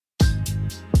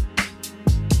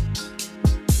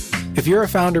If you're a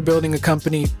founder building a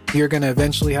company, you're going to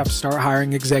eventually have to start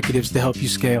hiring executives to help you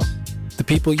scale. The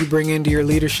people you bring into your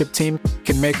leadership team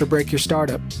can make or break your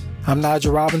startup. I'm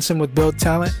Nigel Robinson with Build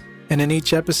Talent, and in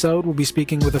each episode, we'll be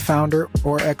speaking with a founder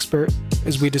or expert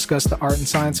as we discuss the art and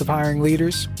science of hiring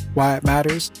leaders, why it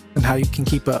matters, and how you can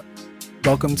keep up.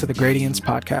 Welcome to the Gradients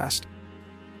Podcast.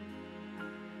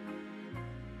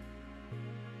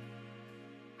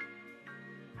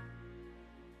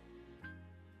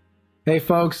 Hey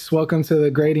folks, welcome to the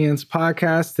Gradients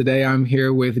Podcast. Today I'm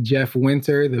here with Jeff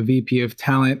Winter, the VP of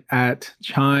Talent at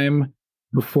Chime.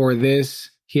 Before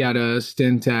this, he had a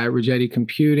stint at Rigetti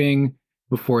Computing.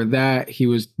 Before that, he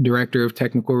was Director of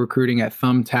Technical Recruiting at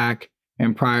Thumbtack.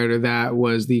 And prior to that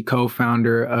was the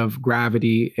co-founder of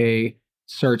Gravity, a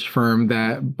search firm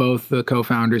that both the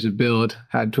co-founders of Build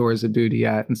had tours of duty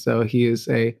at. And so he is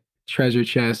a treasure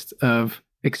chest of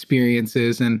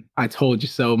experiences and I told you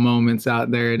so moments out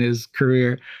there in his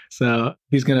career. So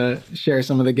he's going to share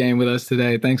some of the game with us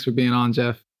today. Thanks for being on,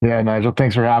 Jeff. Yeah, Nigel,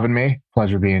 thanks for having me.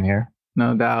 Pleasure being here.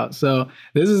 No doubt. So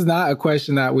this is not a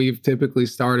question that we've typically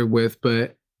started with,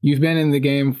 but you've been in the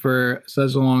game for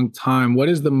such a long time. What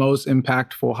is the most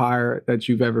impactful hire that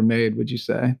you've ever made, would you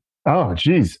say? Oh,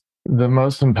 geez. The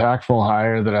most impactful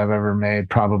hire that I've ever made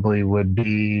probably would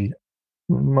be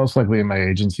most likely in my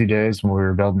agency days when we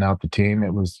were building out the team.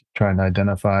 It was trying to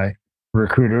identify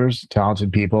recruiters,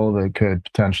 talented people that could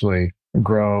potentially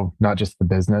grow not just the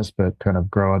business, but kind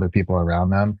of grow other people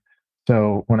around them.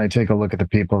 So when I take a look at the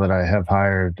people that I have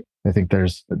hired, I think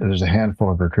there's a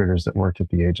handful of recruiters that worked at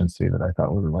the agency that I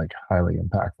thought were like highly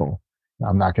impactful.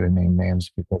 I'm not going to name names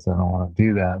because I don't want to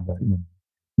do that, but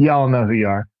y'all know who you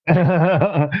are.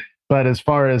 But as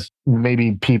far as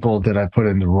maybe people that I put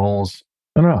into roles,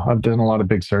 I don't know. I've done a lot of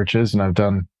big searches and I've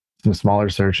done some smaller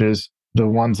searches. The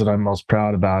ones that I'm most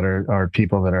proud about are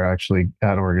people that are actually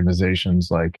at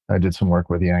organizations. Like I did some work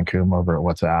with Yan Koum over at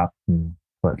WhatsApp, and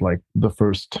put like the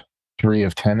first 3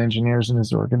 of 10 engineers in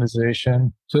his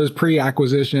organization. So it's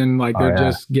pre-acquisition, like they're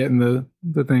just getting the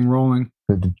thing rolling.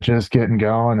 They're just getting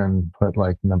going and put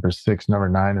like number 6, number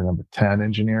 9, and number 10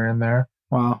 engineer in there.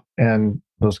 Wow. And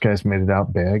those guys made it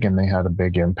out big and they had a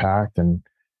big impact. And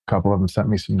a couple of them sent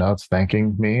me some notes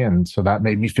thanking me. And so that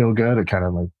made me feel good. It kind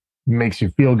of like makes you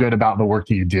feel good about the work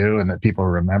that you do and that people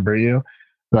remember you.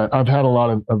 But I've had a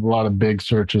lot of big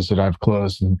searches that I've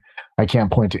closed, and I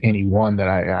can't point to any one that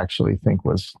I actually think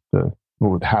was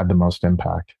had the most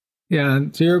impact. Yeah,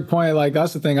 and to your point, like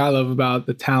that's the thing I love about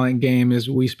the talent game is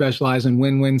we specialize in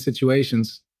win-win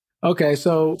situations. Okay,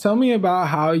 so tell me about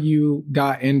how you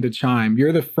got into Chime.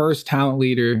 You're the first talent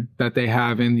leader that they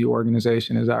have in the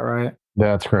organization. Is that right?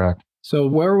 That's correct. So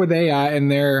where were they at in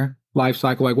their life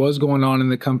cycle? Like what was going on in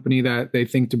the company that they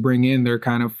think to bring in their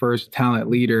kind of first talent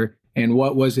leader? And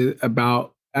what was it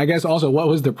about? I guess also, what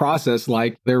was the process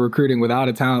like? They're recruiting without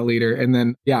a talent leader. And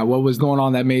then, what was going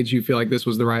on that made you feel like this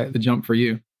was the jump for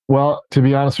you? Well, to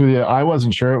be honest with you, I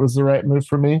wasn't sure it was the right move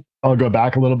for me. I'll go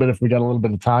back a little bit if we got a little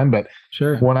bit of time. But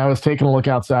sure. When I was taking a look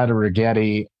outside of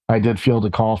Rigetti, I did field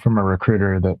a call from a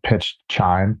recruiter that pitched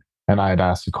Chime. And I had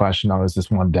asked the question, is this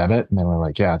one debit? And they were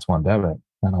like, yeah, it's one debit.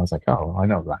 And I was like, oh, I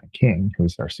know Ryan King,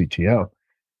 who's our CTO.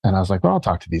 And I was like, well, I'll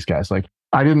talk to these guys. Like,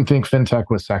 I didn't think fintech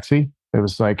was sexy. It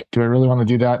was like, do I really want to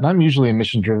do that? And I'm usually a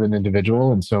mission-driven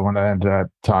individual. And so when I ended up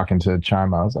talking to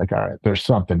Chime, I was like, all right, there's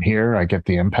something here. I get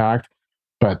the impact.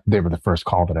 But they were the first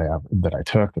call that I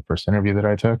took, the first interview that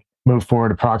I took. Moved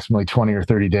forward approximately 20 or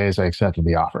 30 days, I accepted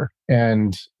the offer.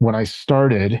 And when I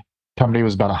started, the company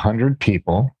was about 100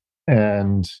 people.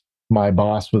 And my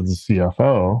boss was the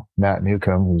CFO, Matt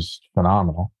Newcomb, who's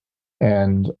phenomenal.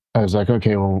 And I was like,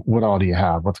 okay, well, what all do you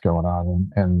have? What's going on?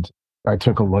 And I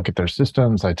took a look at their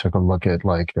systems. I took a look at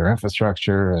like their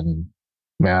infrastructure, and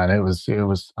man, it was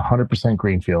 100%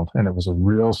 greenfield. And it was a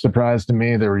real surprise to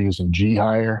me. They were using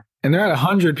G-Hire. And they're at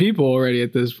 100 people already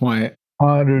at this point.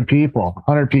 100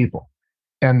 people.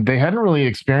 And they hadn't really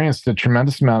experienced a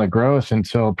tremendous amount of growth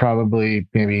until probably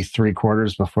maybe 3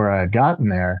 quarters before I had gotten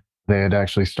there. They had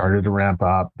actually started to ramp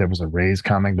up. There was a raise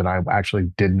coming that I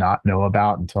actually did not know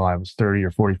about until I was 30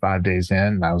 or 45 days in.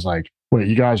 And I was like, wait,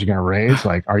 you guys are going to raise?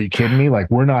 Like, are you kidding me? Like,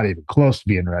 we're not even close to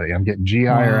being ready. I'm getting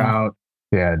G-Hire out.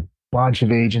 They had a bunch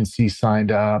of agencies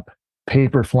signed up,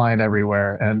 paper flying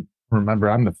everywhere. And remember,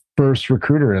 I'm the first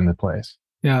recruiter in the place.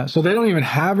 Yeah. So they don't even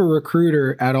have a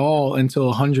recruiter at all until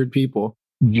 100 people.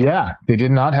 Yeah, they did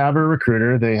not have a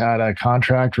recruiter. They had a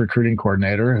contract recruiting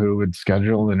coordinator who would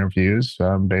schedule interviews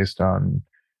based on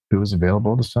who was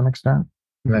available to some extent,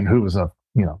 and then who was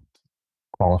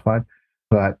qualified.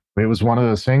 But it was one of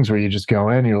those things where you just go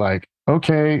in, you're like,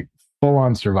 okay, full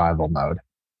on survival mode.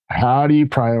 how do you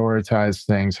prioritize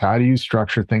things? How do you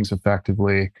structure things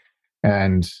effectively?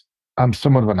 And I'm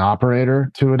somewhat of an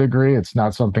operator to a degree. It's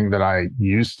not something that I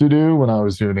used to do when I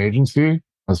was doing agency.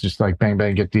 I was just like bang,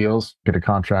 bang, get deals, get a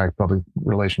contract, build a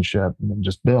relationship, and then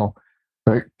just bill.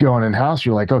 But going in house,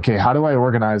 you're like, okay, how do I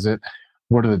organize it?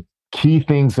 What are the key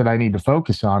things that I need to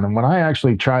focus on? And when I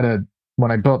actually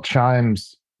when I built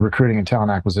Chime's recruiting and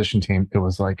talent acquisition team, it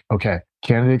was like, okay,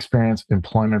 candidate experience,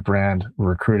 employment brand,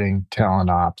 recruiting, talent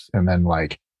ops. And then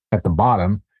like at the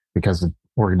bottom, because the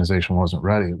organization wasn't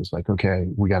ready, it was like, okay,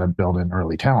 we got to build in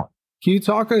early talent. Can you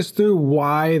talk us through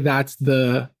why that's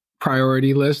the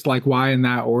priority list? Like why in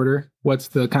that order? What's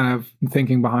the kind of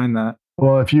thinking behind that?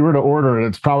 Well, if you were to order it,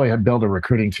 it's probably build a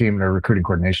recruiting team and a recruiting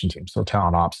coordination team. So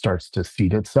talent ops starts to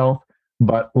seed itself.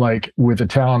 But like with the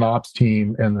talent ops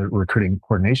team and the recruiting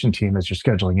coordination team, as you're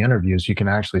scheduling interviews, you can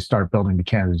actually start building the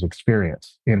candidate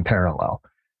experience in parallel.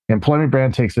 Employment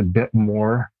brand takes a bit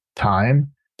more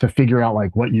time to figure out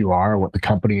like what you are, what the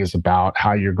company is about,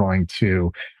 how you're going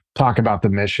to talk about the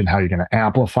mission, how you're going to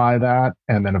amplify that.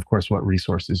 And then of course, what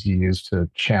resources you use to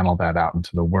channel that out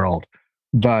into the world.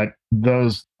 But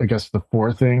those, I guess, the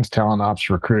four things: talent ops,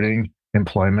 recruiting,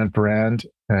 employment brand,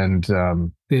 and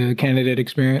the candidate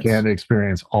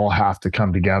experience all have to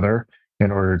come together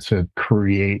in order to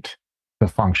create the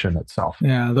function itself.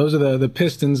 Yeah, those are the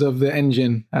pistons of the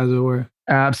engine, as it were.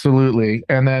 Absolutely.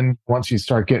 And then once you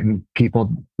start getting people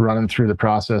running through the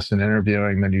process and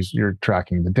interviewing, then you're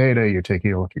tracking the data, you're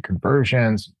taking a look at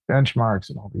conversions, benchmarks,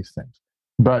 and all these things.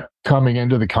 But coming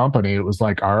into the company, it was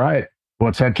like, all right,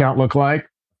 what's headcount look like?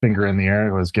 Finger in the air.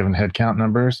 It was given headcount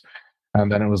numbers. And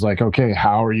then it was like, okay,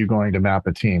 how are you going to map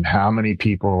a team? How many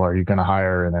people are you going to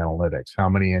hire in analytics? How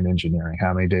many in engineering?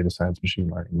 How many data science, machine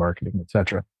learning, marketing, et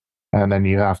cetera? And then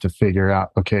you have to figure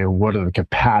out, okay, what's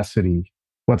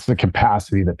the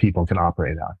capacity that people can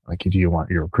operate on? Like, do you want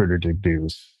your recruiter to do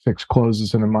 6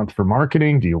 closes in a month for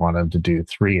marketing? Do you want them to do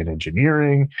 3 in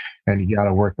engineering? And you got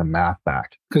to work the math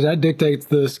back. Because that dictates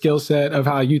the skill set of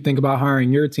how you think about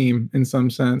hiring your team in some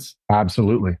sense.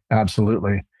 Absolutely.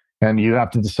 Absolutely. And you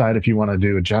have to decide if you want to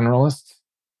do a generalist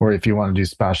or if you want to do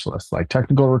specialists. Like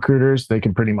technical recruiters, they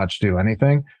can pretty much do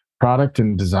anything. Product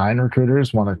and design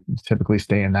recruiters want to typically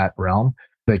stay in that realm.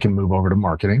 They can move over to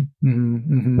marketing.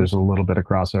 There's a little bit of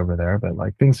crossover there, but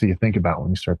like things that you think about when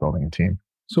you start building a team.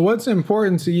 So what's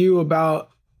important to you about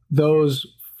those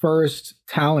first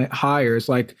talent hires?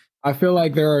 Like, I feel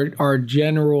like there are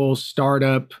general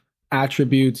startup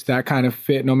attributes that kind of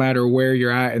fit no matter where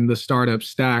you're at in the startup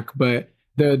stack. But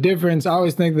I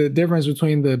always think the difference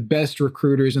between the best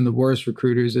recruiters and the worst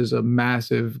recruiters is a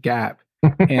massive gap.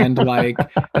 And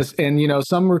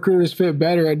some recruiters fit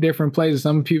better at different places.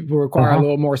 Some people require a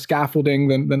little more scaffolding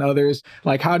than others.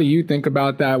 Like, how do you think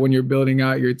about that when you're building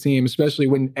out your team, especially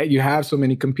when you have so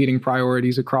many competing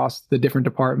priorities across the different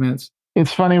departments?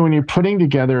 It's funny when you're putting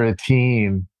together a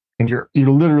team and you're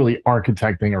literally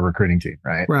architecting a recruiting team,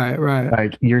 right? Right.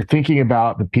 Like you're thinking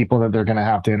about the people that they're going to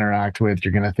have to interact with.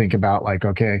 You're going to think about like,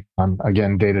 okay, I'm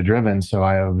again data driven, so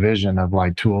I have a vision of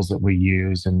like tools that we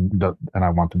use, and I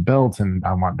want them built, and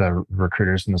I want the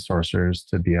recruiters and the sourcers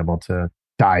to be able to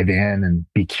dive in and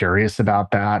be curious about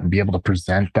that and be able to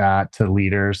present that to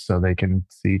leaders so they can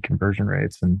see conversion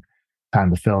rates and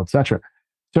time to fill, et cetera.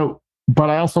 So,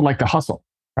 but I also like to hustle,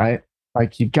 right?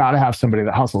 Like you got to have somebody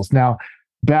that hustles. Now,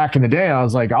 back in the day, I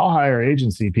was like, I'll hire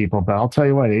agency people, but I'll tell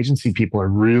you what, agency people are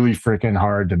really freaking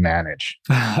hard to manage.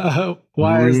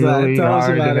 Why is that? Tell us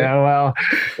about it. Well,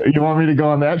 you want me to go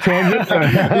on that tangent?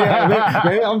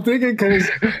 maybe I'm thinking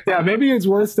maybe it's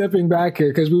worth stepping back here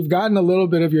because we've gotten a little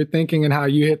bit of your thinking and how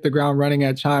you hit the ground running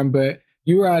at Chime, but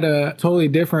you were at a totally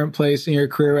different place in your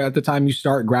career at the time you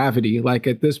start Gravity. Like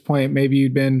at this point, maybe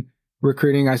you'd been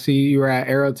recruiting. I see you were at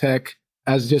Aerotech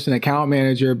as just an account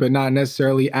manager, but not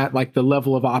necessarily at like the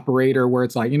level of operator where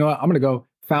it's like, you know what, I'm going to go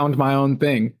found my own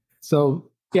thing.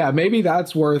 So yeah, maybe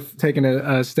that's worth taking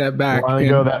a step back. Want to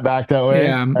go back that way?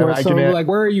 Yeah.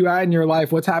 Where are you at in your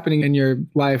life? What's happening in your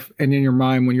life and in your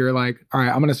mind when you're like, all right,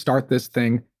 I'm going to start this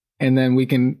thing. And then we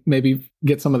can maybe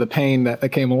get some of the pain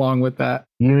that came along with that.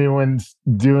 You mean when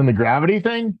doing the Gravity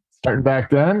thing, starting back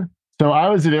then? So I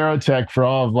was at Aerotech for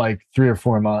all of like 3 or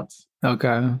 4 months.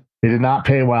 Okay. They did not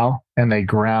pay well and they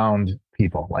ground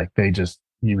people. Like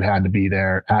you had to be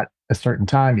there at a certain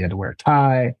time. You had to wear a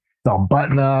tie, it's all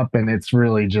button up. And it's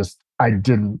really just, I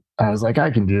was like, I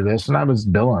can do this. And I was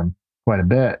billing quite a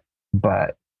bit,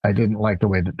 but I didn't like the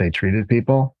way that they treated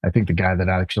people. I think the guy that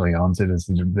actually owns it is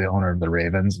the owner of the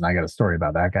Ravens. And I got a story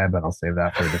about that guy, but I'll save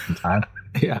that for a different time.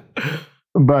 Yeah.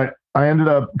 But I ended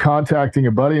up contacting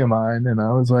a buddy of mine and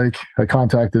I was like, I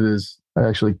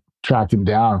actually tracked him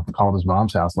down, called his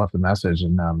mom's house, left a message,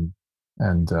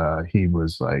 and he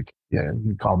was like, yeah,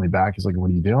 he called me back. He's like, "What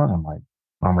are you doing?" I'm like,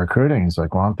 "I'm recruiting." He's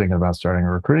like, "Well, I'm thinking about starting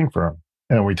a recruiting firm."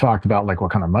 And we talked about like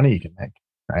what kind of money you can make,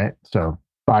 right? So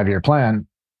 5-year plan.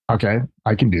 Okay,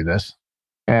 I can do this.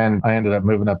 And I ended up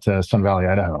moving up to Sun Valley,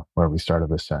 Idaho, where we started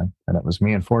this thing. And it was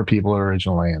me and 4 people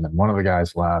originally, and then one of the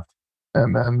guys left.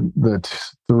 And then the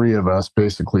 3 of us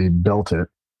basically built it,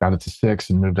 got it to 6,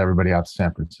 and moved everybody out to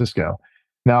San Francisco.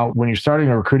 Now, when you're starting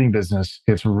a recruiting business,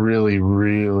 it's really,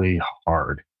 really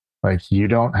hard. Like you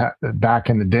don't have, back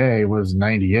in the day, it was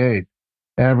 98,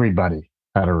 everybody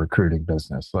had a recruiting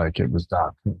business. Like it was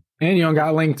done. And you don't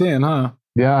got LinkedIn, huh?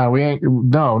 Yeah, we ain't,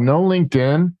 no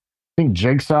LinkedIn. I think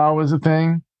Jigsaw was a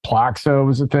thing, Plaxo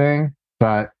was a thing,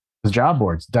 but the job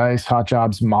boards, Dice, Hot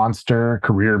Jobs, Monster,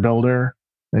 Career Builder.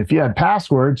 And if you had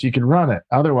passwords, you could run it.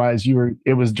 Otherwise,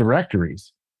 it was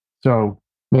directories. So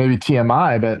maybe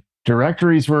TMI, but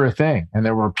directories were a thing. And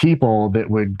there were people that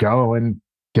would go and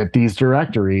get these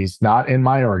directories, not in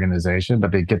my organization,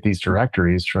 but they'd get these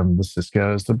directories from the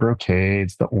Ciscos, the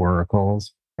Brocades, the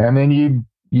Oracles. And then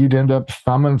you'd end up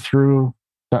thumbing through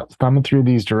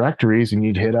these directories, and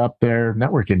you'd hit up their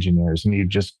network engineers and you'd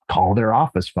just call their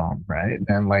office phone, right?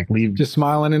 And like leave just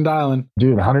smiling and dialing.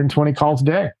 Dude, 120 calls a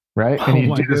day, right? And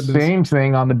you do the same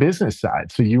thing on the business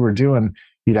side. So you'd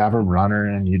have a runner,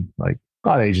 and you'd like, a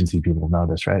lot of agency people know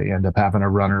this, right? You end up having a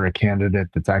runner, a candidate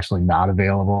that's actually not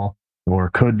available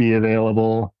or could be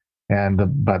available.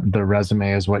 But the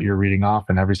resume is what you're reading off,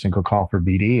 and every single call for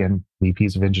BD and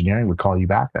VPs of engineering would call you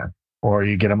back then. Or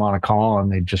you get them on a call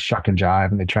and they just shuck and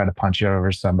jive and they try to punch you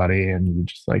over somebody, and you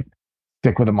just like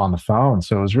stick with them on the phone.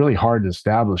 So it was really hard to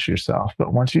establish yourself.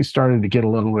 But once you started to get a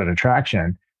little bit of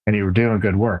traction and you were doing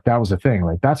good work, that was the thing.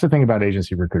 Like that's the thing about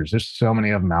agency recruiters. There's so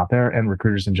many of them out there, and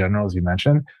recruiters in general, as you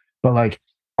mentioned. But like,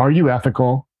 are you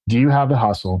ethical? Do you have the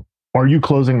hustle? Are you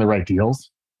closing the right deals?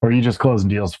 Or are you just closing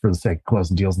deals for the sake of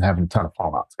closing deals and having a ton of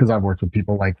fallouts? Because I've worked with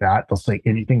people like that. They'll say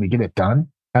anything to get it done,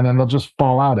 and then they'll just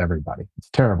fall out everybody. It's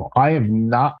terrible. I have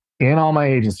not, in all my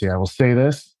agency, I will say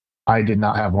this, I did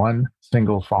not have one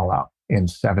single fallout in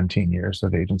 17 years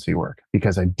of agency work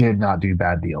because I did not do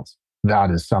bad deals. That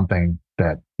is something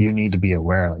that you need to be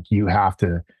aware. Like you have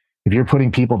to, if you're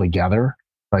putting people together,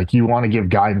 like you want to give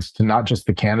guidance to not just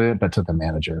the candidate, but to the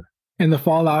manager. And the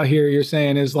fallout here you're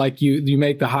saying is like you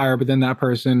make the hire, but then that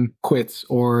person quits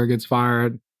or gets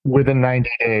fired within 90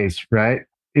 days, right?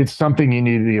 It's something you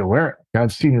need to be aware of.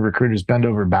 I've seen recruiters bend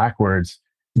over backwards,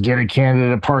 get a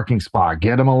candidate a parking spot,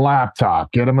 get them a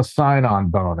laptop, get them a sign-on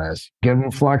bonus, give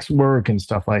them flex work and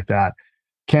stuff like that.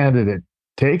 Candidate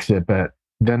takes it, but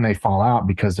then they fall out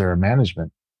because they're a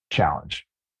management challenge,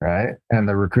 right? And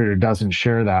the recruiter doesn't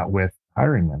share that with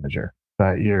hiring manager.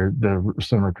 But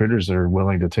some recruiters are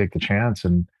willing to take the chance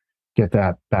and get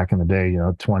that back in the day,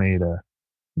 $20 to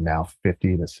now $50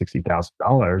 to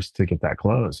 $60,000 to get that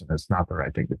close, and it's not the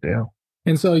right thing to do.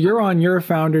 And so you're on your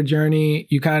founder journey.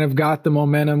 You kind of got the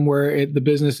momentum where the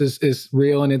business is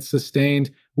real and it's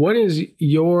sustained. What is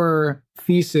your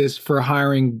thesis for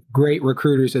hiring great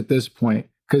recruiters at this point?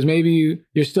 Because maybe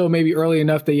you're still maybe early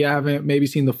enough that you haven't maybe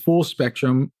seen the full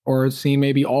spectrum or seen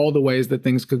maybe all the ways that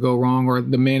things could go wrong or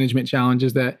the management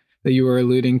challenges that you were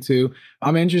alluding to.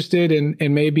 I'm interested in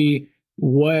maybe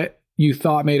what you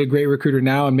thought made a great recruiter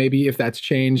now, and maybe if that's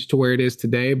changed to where it is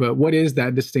today. But what is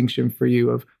that distinction for you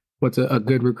of what's a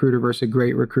good recruiter versus a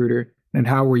great recruiter? And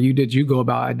how did you go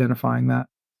about identifying that?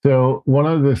 So one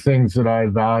of the things that I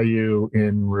value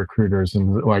in recruiters,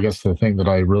 and I guess the thing that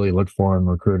I really look for in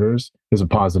recruiters, is a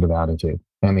positive attitude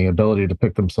and the ability to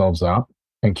pick themselves up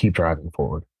and keep driving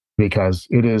forward, because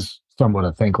it is somewhat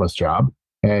a thankless job,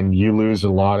 and you lose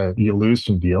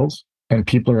some deals, and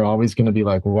people are always going to be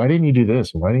like, well, why didn't you do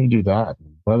this? Why didn't you do that?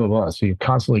 Blah, blah, blah. So you're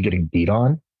constantly getting beat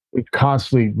on. You're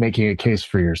constantly making a case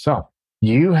for yourself.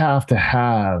 You have to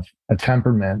have a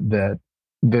temperament that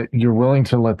you're willing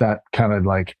to let that kind of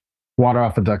like water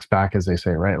off a duck's back, as they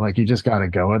say, right? Like you just got to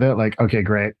go with it. Like, okay,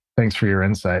 great. Thanks for your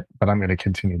insight, but I'm going to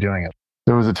continue doing it.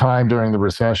 There was a time during the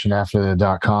recession after the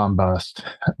dot-com bust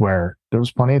where there was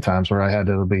plenty of times where I had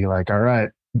to be like, all right,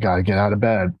 got to get out of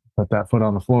bed, put that foot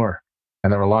on the floor.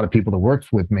 And there were a lot of people that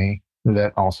worked with me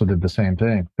that also did the same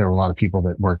thing. There were a lot of people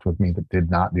that worked with me that did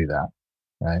not do that,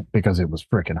 right? Because it was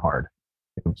freaking hard.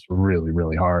 It was really,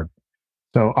 really hard.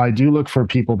 So I do look for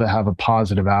people that have a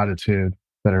positive attitude,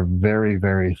 that are very,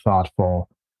 very thoughtful,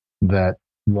 that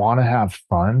want to have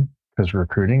fun, because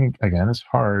recruiting, again, is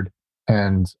hard,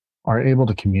 and are able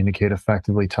to communicate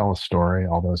effectively, tell a story,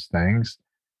 all those things.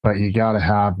 But you got to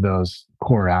have those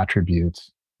core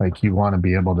attributes. Like you want to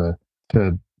be able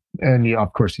to, and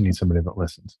of course, you need somebody that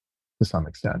listens to some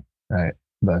extent, right?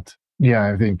 But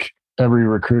yeah, I think every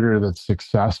recruiter that's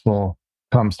successful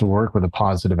comes to work with a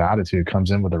positive attitude,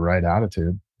 comes in with the right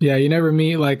attitude. Yeah, you never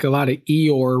meet like a lot of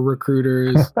Eeyore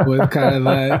recruiters with kind of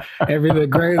that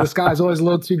the sky's always a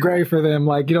little too gray for them.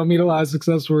 Like you don't meet a lot of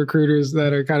successful recruiters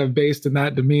that are kind of based in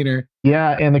that demeanor.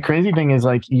 Yeah. And the crazy thing is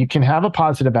like you can have a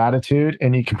positive attitude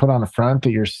and you can put on a front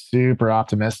that you're super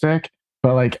optimistic.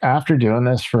 But like after doing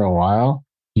this for a while,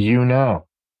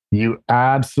 you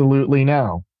absolutely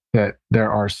know that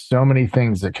there are so many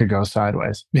things that could go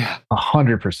sideways. Yeah.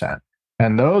 100%.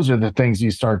 And those are the things you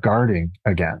start guarding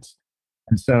against.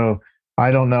 And so I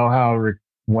don't know how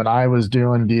when I was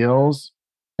doing deals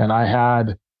and I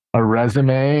had a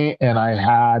resume and I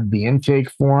had the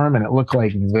intake form and it looked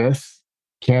like this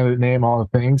candidate name, all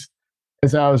the things.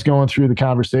 As I was going through the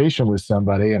conversation with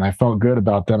somebody and I felt good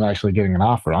about them actually getting an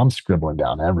offer, I'm scribbling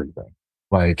down everything,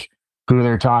 like who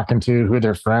they're talking to, who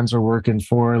their friends are working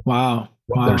for, Wow.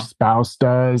 what their spouse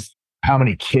does, how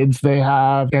many kids they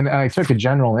have. And I took a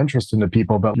general interest into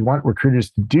people, but you want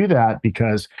recruiters to do that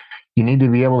because you need to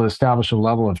be able to establish a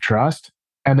level of trust.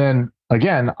 And then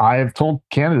again, I've told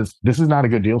candidates, this is not a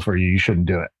good deal for you. You shouldn't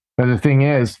do it. But the thing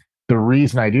is, the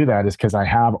reason I do that is because I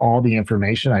have all the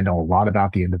information. I know a lot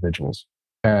about the individuals.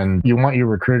 And you want your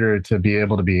recruiter to be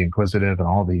able to be inquisitive and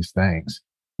all these things,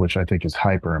 which I think is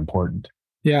hyper important.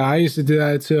 Yeah, I used to do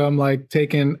that too. I'm like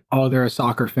they're a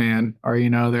soccer fan, or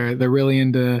they're really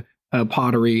into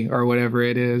pottery or whatever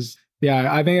it is.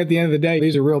 Yeah, I think at the end of the day,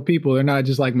 these are real people. They're not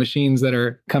just like machines that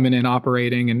are coming in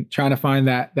operating and trying to find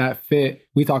that fit.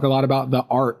 We talk a lot about the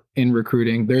art in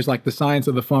recruiting. There's like the science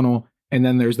of the funnel, and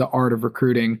then there's the art of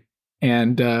recruiting.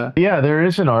 And yeah, there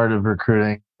is an art of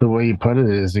recruiting. The way you put it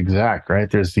is exact, right?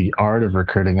 There's the art of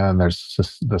recruiting, and then there's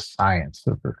just the science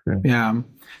of recruiting. Yeah.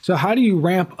 So how do you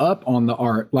ramp up on the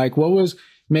art? Like, what was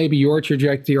maybe your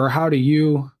trajectory, or how do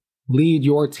you lead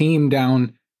your team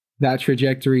down that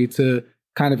trajectory to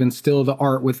kind of instill the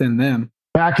art within them?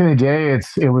 Back in the day,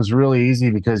 it was really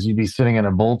easy because you'd be sitting in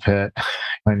a bullpit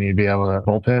and you'd be able to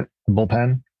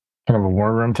bullpen, kind of a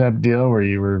war room type deal where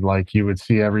you would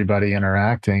see everybody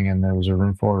interacting and there was a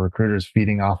room full of recruiters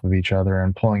feeding off of each other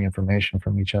and pulling information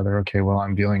from each other. Okay, well,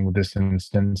 I'm dealing with this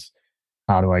instance.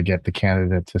 How do I get the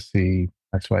candidate to see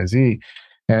XYZ?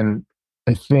 And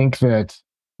I think that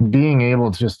being able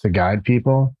just to guide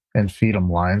people and feed them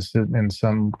lines in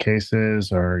some cases,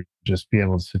 or just be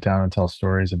able to sit down and tell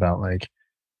stories about like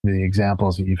the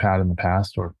examples that you've had in the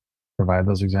past or provide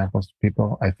those examples to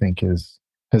people, I think has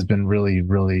been really,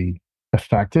 really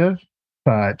effective.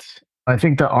 But I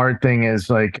think the art thing is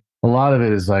like a lot of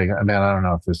it is like, I mean, I don't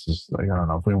know if this is like, I don't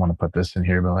know if we want to put this in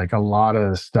here, but like a lot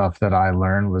of the stuff that I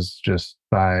learned was just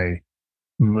by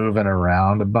moving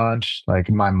around a bunch. Like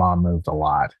my mom moved a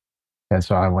lot. And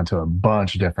so I went to a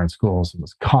bunch of different schools and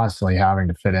was constantly having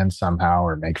to fit in somehow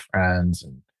or make friends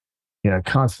and,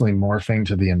 constantly morphing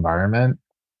to the environment.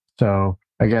 So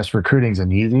I guess recruiting's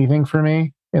an easy thing for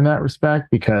me in that respect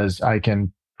because I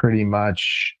can pretty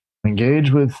much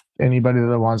engage with anybody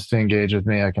that wants to engage with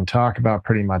me. I can talk about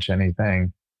pretty much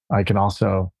anything. I can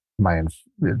also,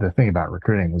 the thing about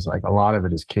recruiting is like a lot of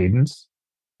it is cadence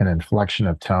and inflection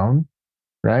of tone,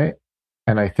 right?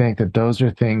 And I think that those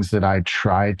are things that I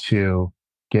try to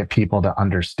get people to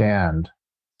understand,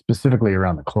 specifically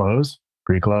around the close,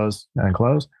 pre-close, and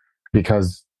close,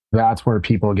 because that's where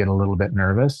people get a little bit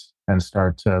nervous and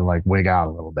start to like wig out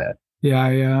a little bit.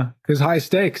 Yeah. Because high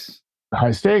stakes,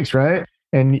 right?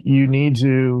 And you need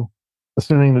to,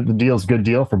 assuming that the deal's a good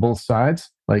deal for both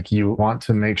sides, like you want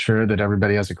to make sure that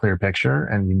everybody has a clear picture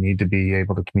and you need to be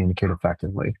able to communicate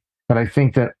effectively. But I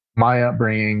think that my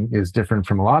upbringing is different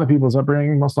from a lot of people's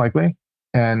upbringing, most likely.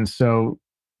 And so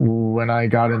when I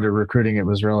got into recruiting, it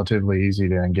was relatively easy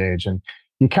to engage. And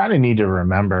you kind of need to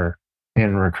remember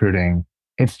in recruiting,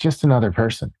 it's just another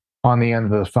person on the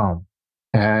end of the phone.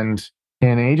 And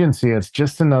in agency, it's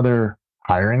just another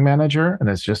hiring manager and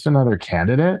it's just another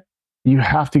candidate. You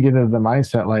have to get into the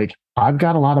mindset like, I've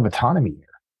got a lot of autonomy here.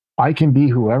 I can be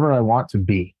whoever I want to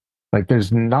be. Like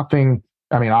there's nothing,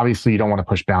 I mean, obviously you don't want to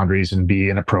push boundaries and be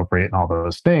inappropriate and all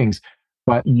those things,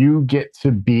 but you get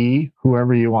to be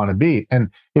whoever you want to be. And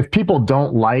if people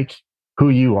don't like who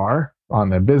you are on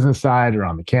the business side or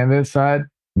on the candidate side,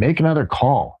 make another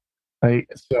call.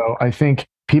 So I think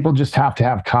people just have to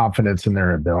have confidence in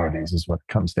their abilities is what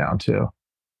it comes down to.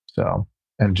 So,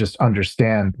 and just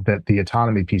understand that the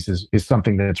autonomy piece is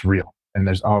something that's real and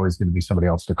there's always going to be somebody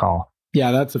else to call.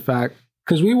 Yeah, that's a fact.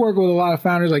 Because we work with a lot of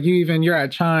founders like you're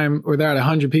at Chime or they're at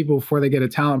 100 people before they get a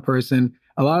talent person.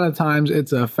 A lot of times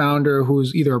it's a founder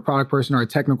who's either a product person or a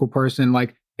technical person.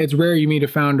 Like it's rare you meet a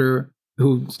founder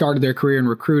who started their career in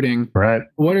recruiting. Right.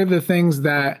 What are the things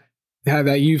that have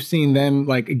that you've seen them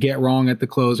like get wrong at the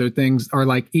close, or things, or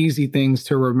like easy things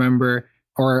to remember,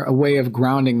 or a way of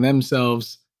grounding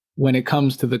themselves when it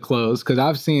comes to the close? Because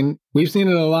we've seen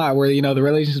it a lot where, the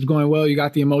relationship's going well, you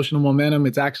got the emotional momentum,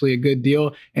 it's actually a good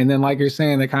deal. And then, like you're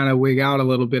saying, they kind of wig out a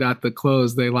little bit at the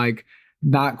close. They like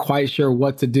not quite sure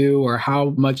what to do or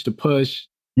how much to push.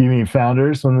 You mean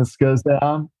founders when this goes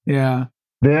down? Yeah.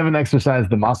 They haven't exercised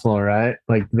the muscle, right?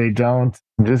 Like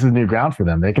this is new ground for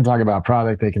them. They can talk about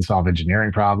product, they can solve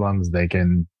engineering problems, they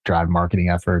can drive marketing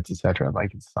efforts, etc.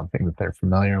 Like it's something that they're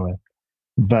familiar with.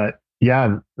 But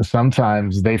yeah,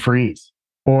 sometimes they freeze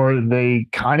or they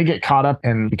kind of get caught up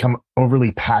and become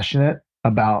overly passionate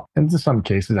about, and in some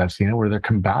cases I've seen it where they're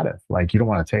combative. Like, you don't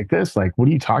want to take this. Like, what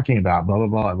are you talking about? Blah, blah,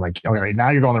 blah. Like, all right, now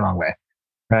you're going the wrong way,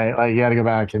 right? Like, you got to go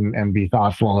back and be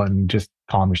thoughtful and just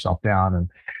calm yourself down.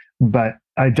 But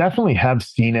I definitely have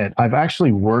seen it. I've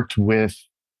actually worked with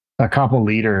a couple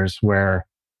leaders where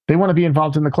they want to be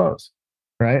involved in the close,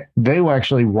 right? They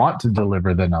actually want to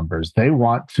deliver the numbers. They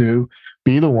want to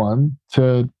be the one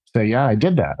to say, yeah, I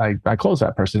did that. I closed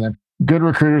that person. And good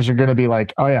recruiters are going to be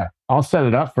like, oh yeah, I'll set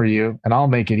it up for you and I'll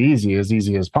make it easy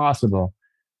as possible.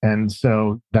 And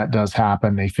so that does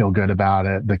happen. They feel good about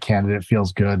it. The candidate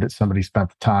feels good that somebody spent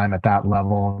the time at that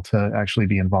level to actually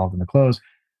be involved in the close.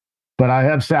 But I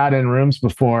have sat in rooms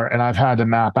before and I've had to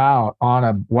map out on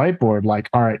a whiteboard, like,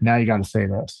 all right, now you got to say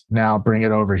this. Now bring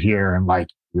it over here. And like,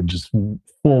 just full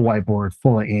whiteboard,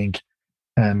 full of ink.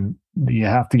 And you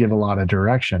have to give a lot of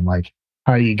direction, like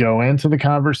how you go into the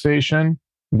conversation,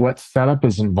 what setup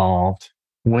is involved,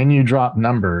 when you drop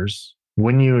numbers,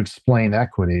 when you explain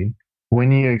equity,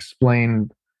 when you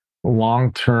explain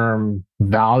long-term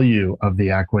value of the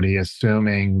equity,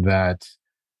 assuming that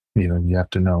you have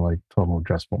to know like total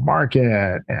addressable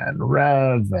market and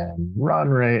rev and run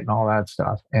rate and all that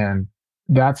stuff. And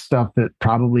that's stuff that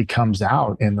probably comes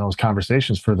out in those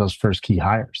conversations for those first key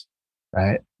hires,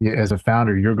 right? As a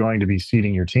founder, you're going to be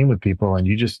seating your team with people, and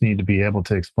you just need to be able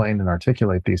to explain and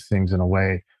articulate these things in a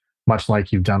way, much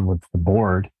like you've done with the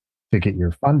board to get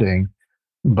your funding.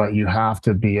 But you have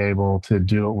to be able to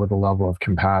do it with a level of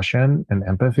compassion and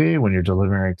empathy when you're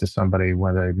delivering it to somebody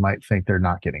where they might think they're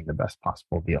not getting the best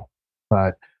possible deal.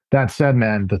 But that said,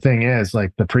 man, the thing is,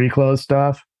 like the pre-close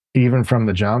stuff, even from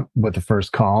the jump with the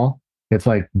first call, it's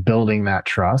like building that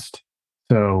trust.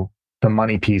 So the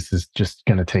money piece is just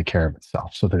going to take care of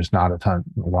itself. So there's not a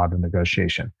lot of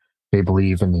negotiation. They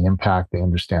believe in the impact. They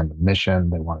understand the mission.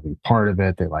 They want to be part of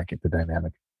it. They like it, the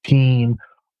dynamic team,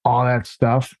 all that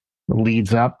stuff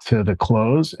leads up to the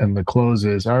close. And the close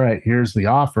is, all right, here's the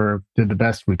offer. Did the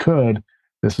best we could.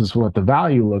 This is what the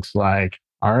value looks like.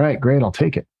 All right, great. I'll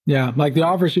take it. Yeah. Like the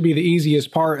offer should be the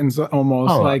easiest part. And so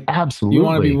almost like absolutely. You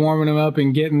want to be warming them up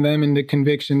and getting them into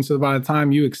conviction. So by the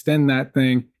time you extend that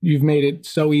thing, you've made it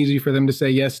so easy for them to say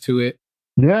yes to it.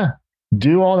 Yeah.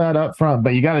 Do all that up front,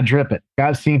 but you got to drip it.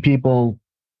 I've seen people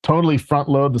totally front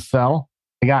load the sell.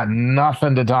 They got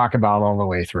nothing to talk about all the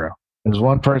way through. There's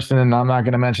one person, and I'm not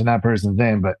going to mention that person's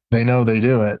name, but they know they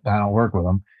do it. I don't work with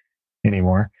them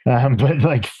anymore. But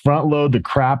like front load the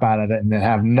crap out of it and then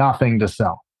have nothing to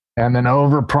sell. And then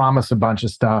over promise a bunch of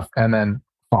stuff and then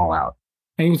fall out.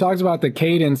 And you talked about the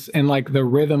cadence and like the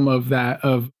rhythm of that,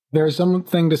 there's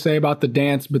something to say about the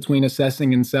dance between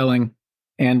assessing and selling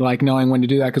and like knowing when to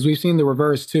do that. Because we've seen the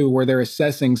reverse too, where they're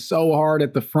assessing so hard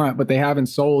at the front, but they haven't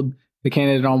sold the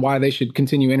candidate on why they should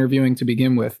continue interviewing to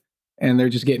begin with. And they're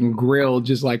just getting grilled,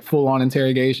 just like full on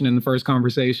interrogation in the first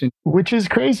conversation. Which is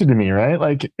crazy to me, right?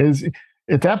 Like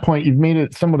at that point, you've made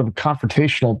it somewhat of a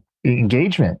confrontational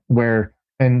engagement where,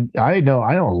 and I know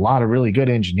a lot of really good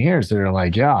engineers that are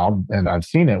like, yeah, and I've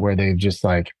seen it where they've just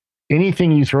like,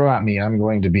 anything you throw at me, I'm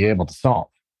going to be able to solve.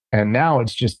 And now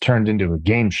it's just turned into a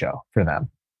game show for them.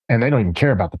 And they don't even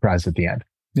care about the prize at the end.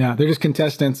 Yeah, they're just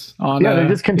contestants on. Yeah, they're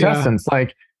just contestants. Yeah.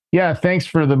 Like, yeah, thanks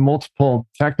for the multiple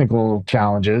technical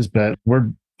challenges, but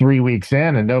we're 3 weeks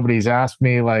in and nobody's asked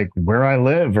me like where I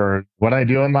live or what I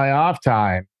do in my off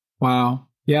time. Wow.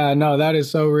 Yeah, no, that is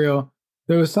so real.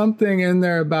 There was something in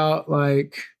there about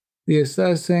like the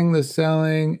assessing, the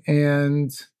selling, and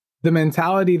the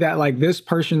mentality that like this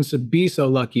person should be so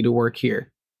lucky to work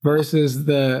here versus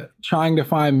the trying to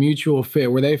find mutual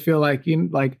fit where they feel like,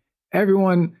 like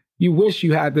everyone, you wish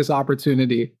you had this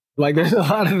opportunity. Like there's a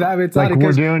lot of that mentality. Like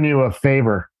we're doing you a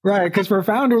favor. Right. Because for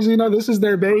founders, this is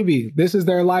their baby. This is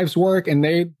their life's work. And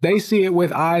they see it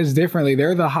with eyes differently.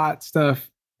 They're the hot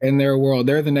stuff in their world.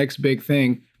 They're the next big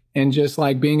thing. And just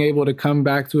like being able to come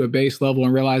back to a base level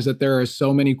and realize that there are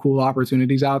so many cool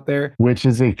opportunities out there. Which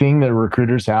is a thing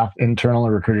that internal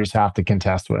recruiters have to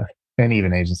contest with, and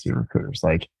even agency recruiters.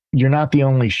 Like you're not the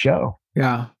only show.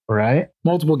 Yeah. right?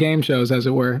 Multiple game shows, as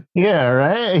it were. Yeah,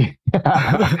 right.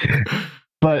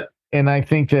 And I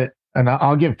think that, and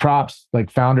I'll give props,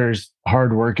 like founders,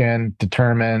 hardworking,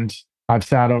 determined. I've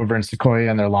sat over in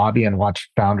Sequoia in their lobby and watched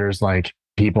founders, like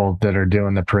people that are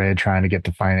doing the parade trying to get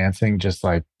the financing, just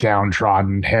like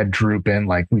downtrodden, head drooping,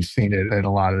 like we've seen it at a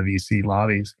lot of the VC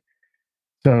lobbies.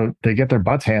 So they get their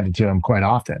butts handed to them quite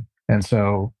often. And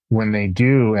so when they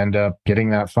do end up getting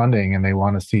that funding and they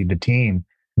want to seed the team,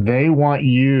 they want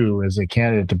you as a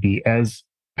candidate to be as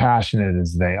passionate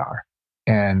as they are.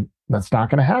 And that's not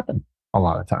going to happen a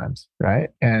lot of times, right?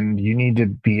 And you need to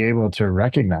be able to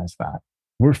recognize that.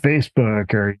 We're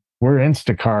Facebook or we're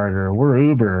Instacart or we're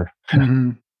Uber.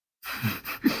 Mm-hmm.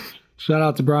 Shout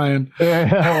out to Brian.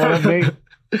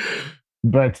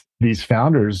 But these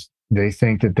founders, they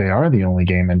think that they are the only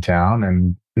game in town,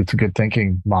 and it's a good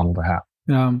thinking model to have.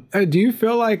 Do you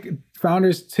feel like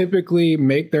founders typically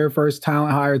make their first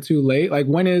talent hire too late? Like,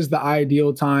 when is the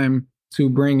ideal time to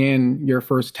bring in your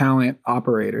first talent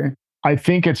operator? I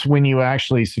think it's when you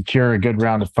actually secure a good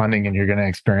round of funding and you're going to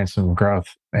experience some growth,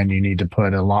 and you need to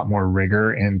put a lot more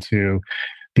rigor into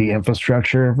the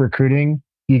infrastructure of recruiting.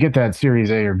 You get that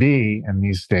Series A or B, and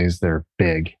these days they're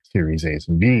big Series A's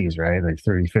and B's, right? Like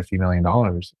 $30, $50 million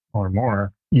or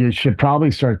more. You should probably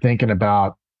start thinking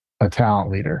about a talent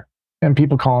leader. And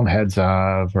people call them heads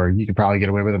of, or you could probably get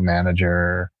away with a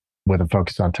manager with a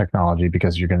focus on technology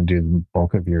because you're going to do the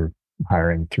bulk of your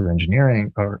hiring through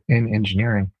engineering or in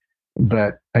engineering.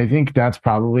 But I think that's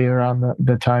probably around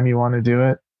the time you want to do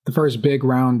it. The first big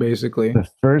round, basically. The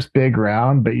first big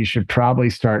round, but you should probably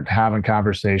start having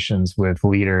conversations with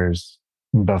leaders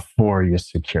before you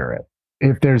secure it.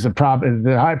 If there's the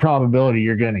high probability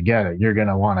you're going to get it, you're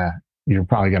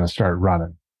probably going to start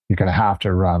running. You're going to have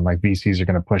to run, like VCs are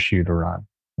going to push you to run,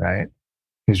 right?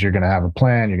 Because you're going to have a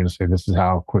plan. You're going to say, this is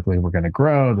how quickly we're going to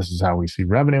grow. This is how we see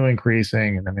revenue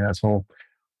increasing. And I mean, that's whole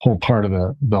part of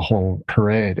the whole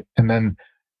parade. And then,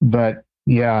 but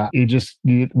yeah,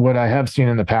 what I have seen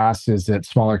in the past is that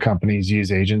smaller companies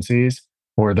use agencies,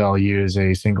 or they'll use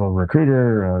a single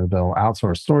recruiter, or they'll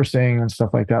outsource sourcing and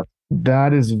stuff like that.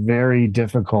 That is very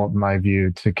difficult, in my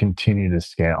view, to continue to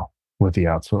scale with the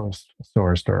outsourced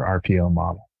or RPO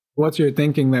model. What's your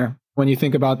thinking there when you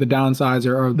think about the downsides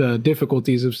or the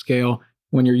difficulties of scale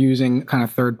when you're using kind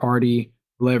of third-party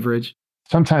leverage?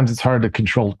 Sometimes it's hard to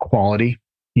control quality.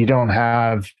 You don't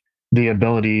have the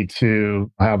ability to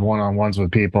have one-on-ones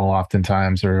with people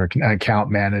oftentimes, or an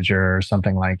account manager or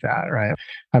something like that, right?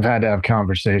 I've had to have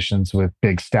conversations with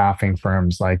big staffing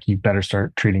firms like, you better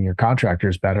start treating your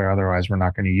contractors better. Otherwise, we're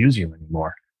not going to use you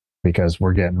anymore because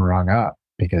we're getting rung up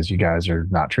because you guys are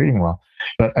not treating well.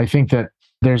 But I think that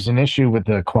there's an issue with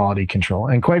the quality control.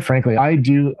 And quite frankly,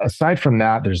 aside from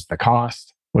that, there's the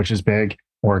cost, which is big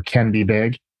or can be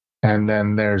big. And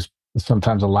then there's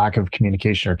sometimes a lack of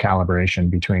communication or calibration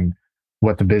between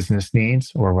what the business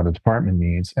needs or what a department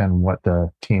needs and what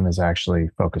the team is actually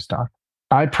focused on.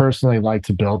 I personally like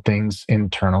to build things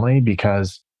internally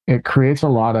because it creates a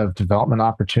lot of development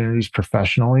opportunities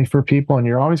professionally for people. And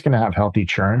you're always going to have healthy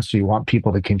churn. So you want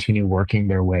people to continue working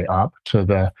their way up to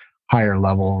the higher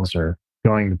levels or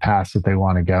going the paths that they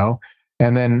want to go.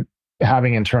 And then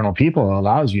having internal people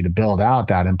allows you to build out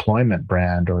that employment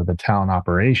brand or the talent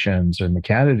operations and the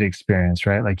candidate experience,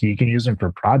 right? Like you can use them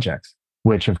for projects,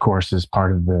 which of course is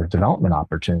part of the development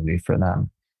opportunity for them.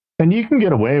 And you can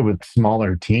get away with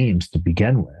smaller teams to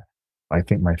begin with. I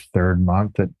think my third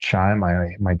month at Chime,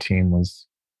 my team was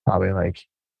probably like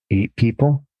 8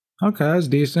 people. Okay, that's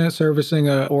decent. Servicing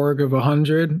an org of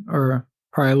 100 or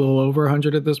probably a little over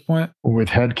 100 at this point. With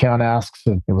headcount asks,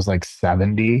 it was like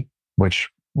 70, which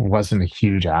wasn't a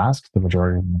huge ask. The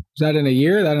majority of them. Was that in a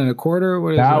year? That in a quarter?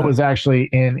 What is that was actually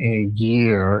in a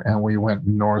year, and we went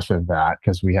north of that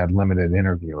because we had limited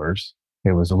interviewers.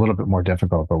 It was a little bit more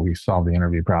difficult, but we solved the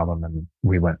interview problem and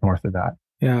we went north of that.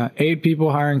 Yeah, 8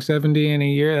 people hiring 70 in a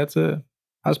year.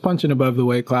 I was punching above the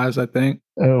weight class, I think.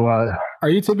 Are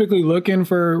you typically looking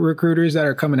for recruiters that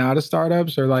are coming out of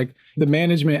startups, or like the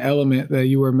management element that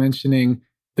you were mentioning?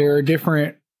 There are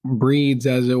different breeds,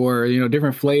 as it were,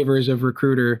 different flavors of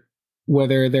recruiter,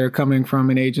 whether they're coming from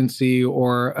an agency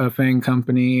or a FANG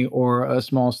company or a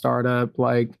small startup.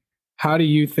 Like, how do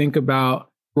you think about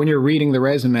when you're reading the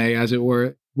resume, as it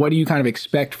were, what do you kind of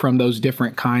expect from those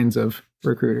different kinds of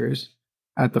recruiters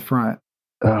at the front?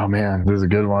 Oh man, this is a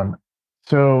good one.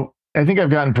 So I think I've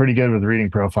gotten pretty good with reading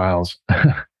profiles.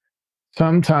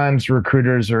 Sometimes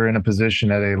recruiters are in a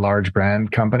position at a large brand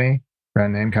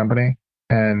name company,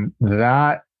 and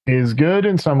that is good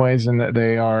in some ways in that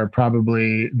they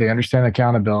understand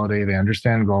accountability, they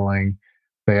understand goaling,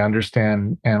 They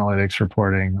understand analytics,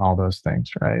 reporting, all those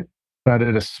things, right? But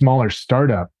at a smaller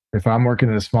startup, if I'm working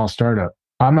at a small startup,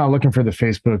 I'm not looking for the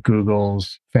Facebook,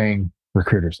 Google's thing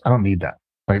recruiters. I don't need that.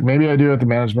 Like maybe I do at the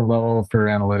management level for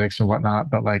analytics and whatnot,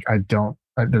 but like I don't,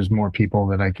 there's more people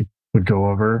that would go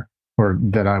over or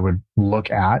that I would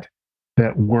look at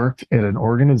that worked at an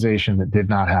organization that did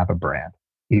not have a brand.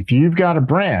 If you've got a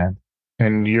brand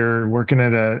and you're working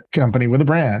at a company with a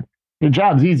brand, your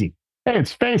job's easy. Hey,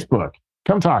 it's Facebook.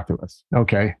 Come talk to us.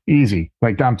 Okay, easy.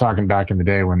 Like I'm talking back in the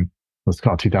day when, let's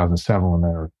call it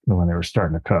 2007, when they were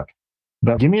starting to cook.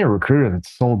 But give me a recruiter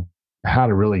that had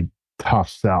a really tough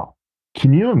sell.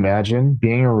 Can you imagine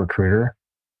being a recruiter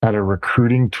at a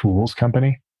recruiting tools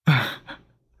company?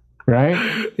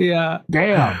 Right? Yeah.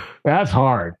 Damn, that's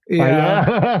hard. Yeah.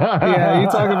 Yeah. You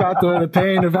talk about the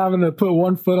pain of having to put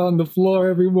one foot on the floor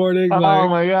every morning. Oh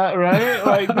my God, right?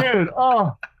 Like, dude,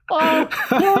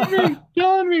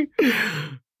 killing me.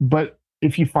 But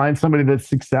if you find somebody that's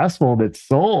successful, that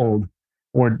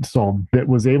that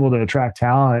was able to attract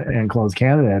talent and close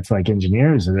candidates like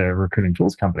engineers at a recruiting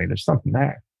tools company, there's something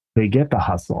there. They get the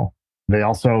hustle. They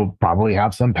also probably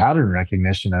have some pattern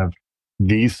recognition of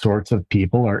these sorts of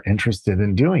people are interested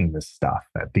in doing this stuff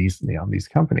at these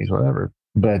companies, whatever.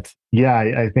 But yeah,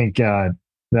 I think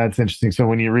that's interesting. So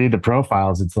when you read the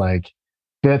profiles, it's like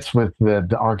fits with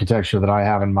the architecture that I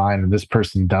have in mind, and this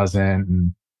person doesn't.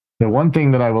 And the one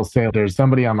thing that I will say, there's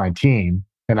somebody on my team,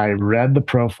 and I read the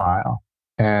profile,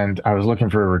 and I was looking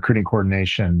for a recruiting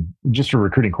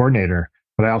coordinator,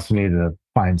 but I also needed to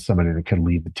find somebody that could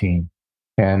lead the team.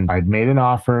 And I'd made an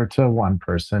offer to one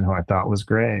person who I thought was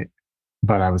great,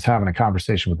 but I was having a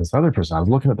conversation with this other person. I was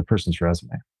looking at the person's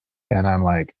resume, and I'm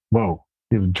like, whoa,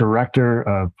 the director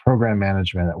of program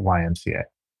management at YMCA,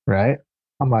 right?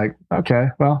 I'm like, okay,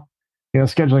 well,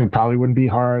 scheduling probably wouldn't be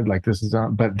hard. Like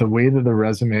but the way that the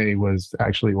resume was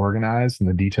actually organized and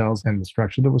the details and the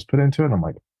structure that was put into it, I'm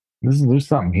like, there's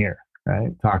something here, right?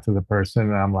 Talk to the person,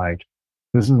 and I'm like,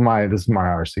 this is my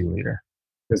RC leader.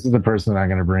 This is the person that I'm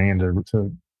going to bring in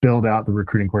to build out the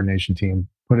recruiting coordination team,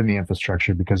 put in the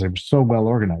infrastructure, because they're so well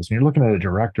organized. And you're looking at a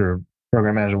director of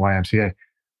program management YMCA.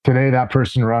 Today, that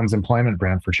person runs employment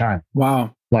brand for Chime.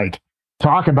 Wow. Like,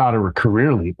 talk about a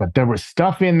career leap. But there was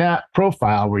stuff in that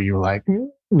profile where you're like,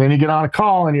 then you get on a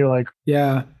call and you're like,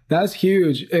 yeah, that's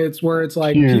huge. It's where it's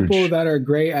like huge. People that are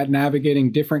great at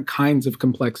navigating different kinds of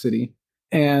complexity.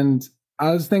 And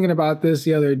I was thinking about this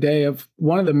the other day of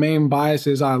one of the main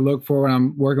biases I look for when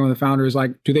I'm working with a founder is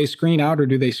like, do they screen out or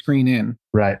do they screen in?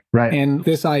 Right. And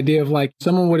this idea of like,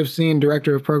 someone would have seen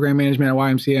director of program management at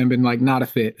YMCA and been like, not a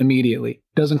fit immediately.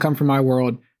 Doesn't come from my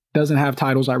world. Doesn't have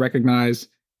titles I recognize.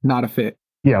 Not a fit.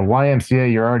 Yeah.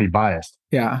 YMCA, you're already biased.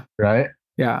 Yeah. Right.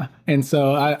 Yeah. And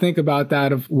so I think about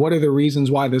that of what are the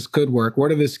reasons why this could work?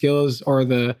 What are the skills or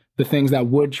the things that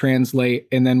would translate?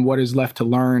 And then what is left to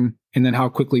learn? And then how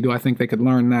quickly do I think they could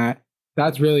learn that?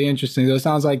 That's really interesting. So it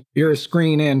sounds like you're a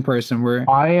screen in person where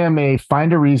I am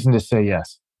find a reason to say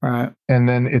yes. Right. And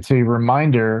then it's a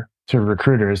reminder to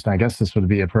recruiters, and I guess this would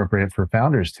be appropriate for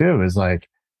founders too, is like,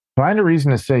 find a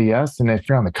reason to say yes. And if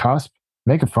you're on the cusp,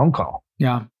 make a phone call.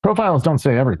 Yeah. Profiles don't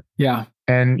say everything. Yeah.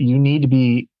 And you need to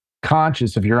be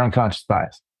conscious of your unconscious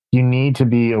bias. You need to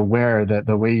be aware that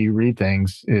the way you read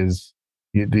things is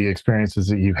the experiences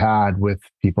that you've had with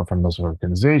people from those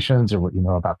organizations, or what you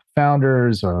know about the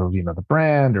founders, or the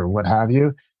brand, or what have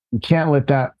you. You can't let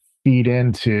that feed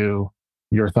into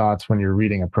your thoughts when you're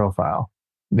reading a profile.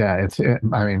 Yeah,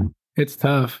 it's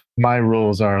tough. My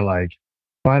rules are like,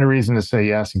 find a reason to say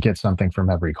yes and get something from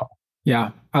every call.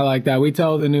 Yeah, I like that. We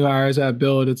tell the new hires at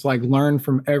Build, it's like, learn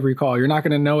from every call. You're not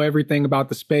going to know everything about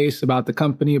the space, about the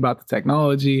company, about the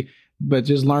technology, but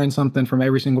just learn something from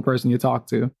every single person you talk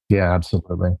to. Yeah,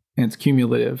 absolutely. And it's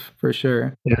cumulative for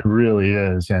sure. It really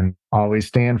is. And always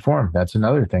stay informed. That's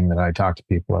another thing that I talk to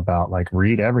people about, like,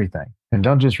 read everything. And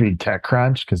don't just read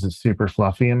TechCrunch because it's super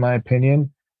fluffy, in my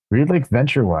opinion. Read like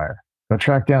VentureWire. Go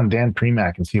track down Dan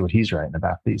Premack and see what he's writing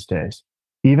about these days.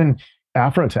 Even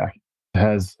Afrotech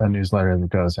has a newsletter that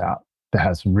goes out that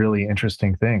has really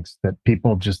interesting things that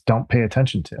people just don't pay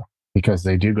attention to, because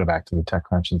they do go back to the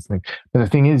TechCrunch and things. But the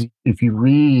thing is, if you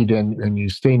read and you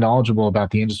stay knowledgeable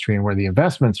about the industry and where the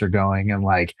investments are going, and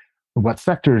like what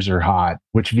sectors are hot,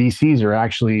 which VCs are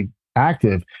actually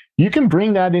active, you can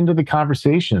bring that into the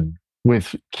conversation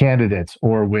with candidates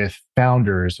or with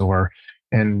founders,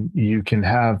 and you can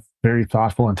have very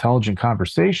thoughtful, intelligent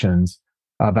conversations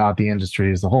about the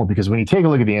industry as a whole. Because when you take a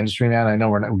look at the industry, man, I know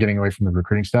we're not getting away from the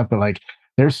recruiting stuff, but like,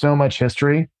 there's so much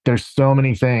history. There's so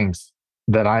many things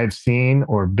that I've seen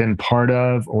or been part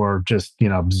of or just,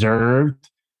 observed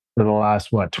for the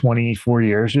last, 24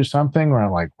 years or something, where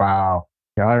I'm like, wow,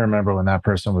 yeah, I remember when that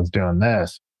person was doing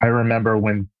this. I remember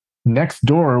when next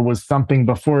door was something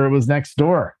before it was next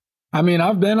door. I mean,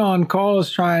 I've been on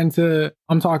calls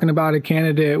I'm talking about a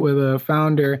candidate with a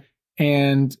founder,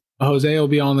 and Jose will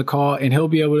be on the call and he'll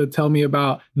be able to tell me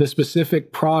about the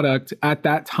specific product at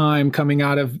that time coming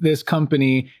out of this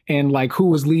company and like who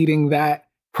was leading that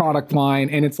product line.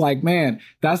 And it's like, man,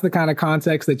 that's the kind of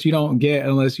context that you don't get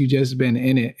unless you just been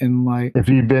in it. And like, if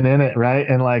you've been in it, right?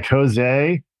 And like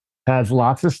Jose has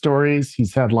lots of stories.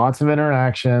 He's had lots of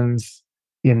interactions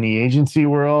in the agency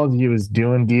world. He was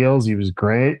doing deals. He was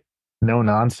great. No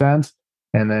nonsense.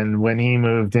 And then when he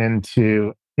moved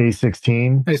into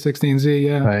A16Z,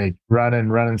 yeah. like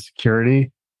running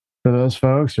security for those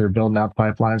folks or building out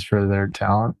pipelines for their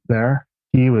talent there,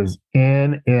 he was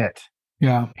in it.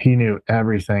 Yeah. He knew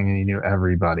everything and he knew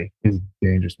everybody. He's a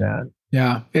dangerous man.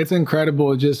 Yeah. It's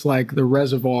incredible. Just like the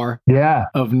reservoir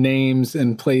of names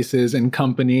and places and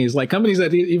companies, like companies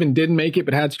that even didn't make it,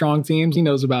 but had strong teams. He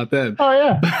knows about them. Oh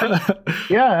yeah.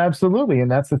 Yeah, absolutely.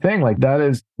 And that's the thing. Like that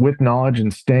is with knowledge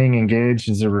and staying engaged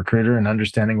as a recruiter and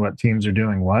understanding what teams are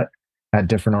doing what at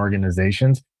different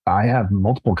organizations. I have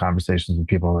multiple conversations with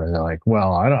people where they're like,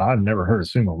 well, I've never heard of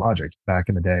Sumo Logic back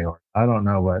in the day, or I don't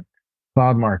know what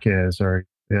CloudMark is, or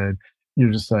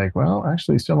you're just like, well,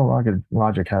 actually, Sumo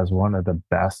Logic has one of the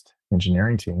best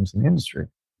engineering teams in the industry.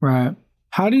 Right.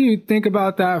 How do you think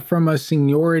about that from a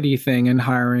seniority thing in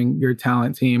hiring your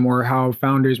talent team, or how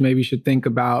founders maybe should think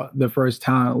about the first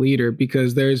talent leader?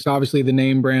 Because there's obviously the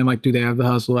name brand, like, do they have the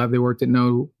hustle? Have they worked at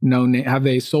no name? Have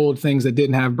they sold things that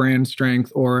didn't have brand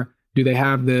strength, or do they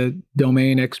have the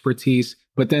domain expertise?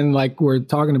 But then, like we're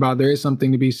talking about, there is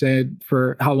something to be said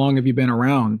for how long have you been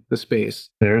around the space?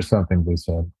 There is something to be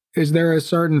said. Is there a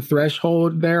certain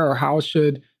threshold there, or how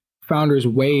should founders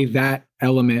weigh that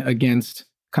element against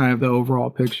kind of the overall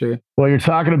picture? Well, you're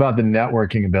talking about the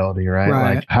networking ability, right?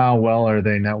 Like how well are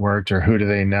they networked or who do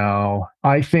they know?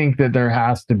 I think that there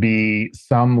has to be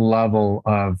some level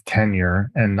of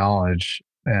tenure and knowledge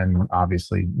and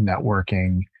obviously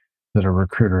networking that a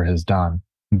recruiter has done.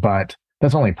 But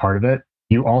that's only part of it.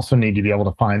 You also need to be able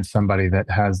to find somebody that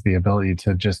has the ability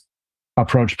to just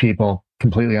approach people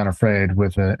completely unafraid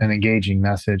with an engaging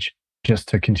message just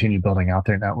to continue building out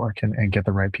their network and get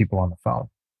the right people on the phone.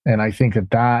 And I think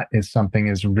that is something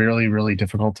is really, really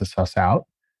difficult to suss out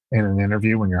in an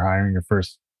interview when you're hiring your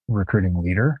first recruiting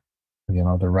leader. You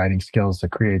know, the writing skills, the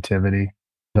creativity,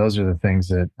 those are the things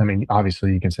that, I mean,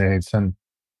 obviously you can say, hey, send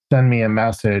me a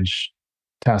message,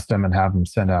 test them and have them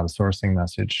send out a sourcing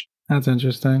message. That's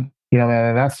interesting. You know,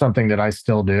 and that's something that I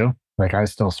still do. Like I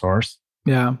still source.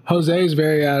 Yeah. Jose is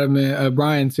very adamant.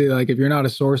 Brian too. Like if you're not a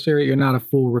sourcer, you're not a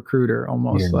full recruiter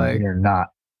almost. You're not.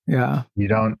 Yeah. You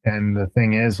don't. And the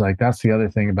thing is, like, that's the other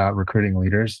thing about recruiting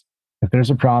leaders. If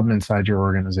there's a problem inside your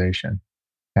organization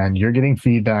and you're getting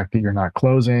feedback that you're not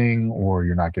closing or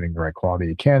you're not getting the right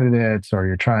quality of candidates, or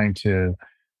you're trying to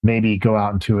maybe go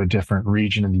out into a different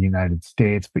region in the United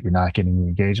States, but you're not getting the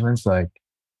engagements, like,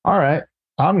 all right,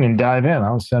 I'm going to dive in.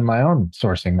 I'll send my own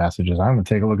sourcing messages. I'm going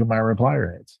to take a look at my reply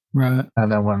rates. Right.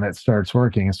 And then when it starts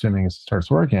working, assuming it starts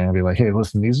working, I'll be like, hey,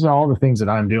 listen, these are all the things that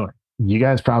I'm doing. You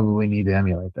guys probably need to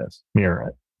emulate this, mirror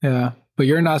it. Yeah. But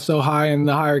you're not so high in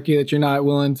the hierarchy that you're not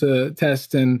willing to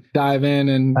test and dive in.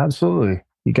 And absolutely.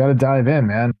 You got to dive in,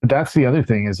 man. But that's the other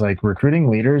thing is like recruiting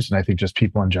leaders. And I think just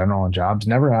people in general in jobs,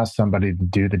 never ask somebody to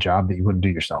do the job that you wouldn't do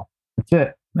yourself. That's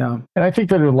it. Yeah. And I think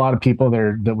that there are a lot of people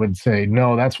there that would say,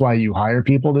 no, that's why you hire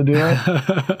people to do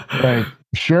it. Like,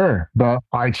 sure, but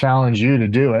I challenge you to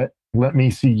do it. Let me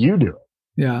see you do it.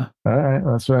 Yeah. All right.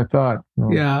 That's what I thought.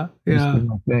 Well, yeah.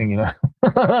 Thing, you know.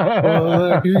 Well,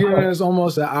 look, you gave us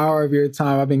almost an hour of your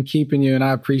time. I've been keeping you and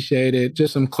I appreciate it.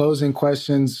 Just some closing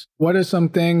questions. What are some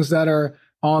things that are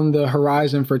on the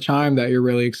horizon for Chime that you're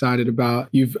really excited about?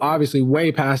 You've obviously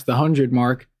way past the 100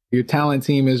 mark. Your talent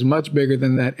team is much bigger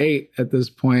than that 8 at this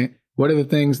point. What are the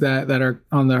things that are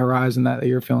on the horizon that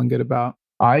you're feeling good about?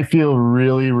 I feel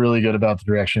really, really good about the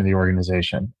direction of the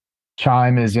organization.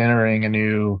 Chime is entering a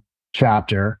new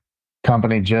chapter.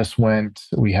 Company just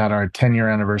we had our 10-year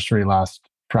anniversary last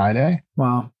Friday.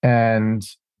 Wow. And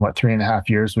 3.5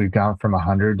 years, we've gone from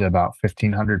 100 to about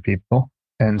 1,500 people.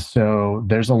 And so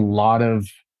there's a lot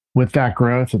with that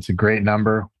growth, it's a great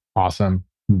number. Awesome.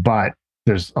 But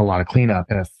there's a lot of cleanup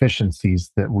and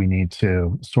efficiencies that we need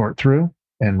to sort through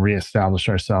and reestablish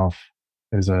ourselves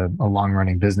as a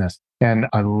long-running business. And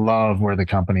I love where the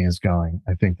company is going.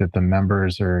 I think that the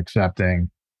members are accepting.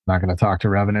 I'm not going to talk to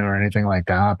revenue or anything like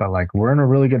that, but like we're in a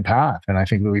really good path. And I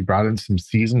think that we brought in some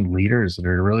seasoned leaders that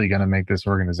are really going to make this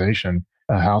organization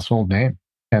a household name.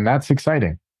 And that's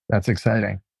exciting. that's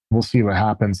exciting. We'll see what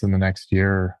happens in the next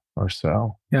year or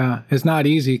so. Yeah, it's not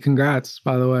easy. Congrats,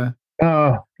 by the way.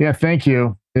 Oh, yeah, thank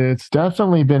you. It's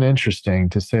definitely been interesting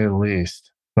to say the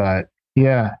least. But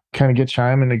yeah, kind of get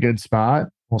Chime in a good spot.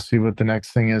 We'll see what the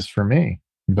next thing is for me.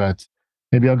 But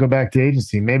maybe I'll go back to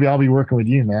agency. Maybe I'll be working with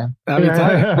you, man. That'd be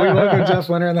tight. We welcome Jeff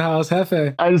Winter in the house.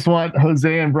 Hefe. I just want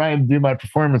Jose and Brian to do my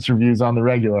performance reviews on the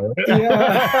regular.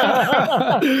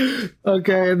 Yeah.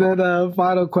 Okay. And then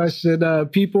final question.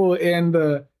 People in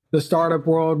the startup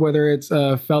world, whether it's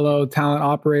fellow talent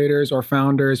operators or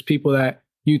founders, people that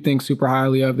you think super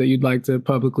highly of that you'd like to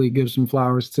publicly give some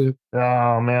flowers to?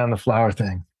 Oh, man, the flower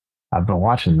thing. I've been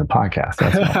watching the podcast.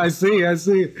 That's I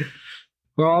see.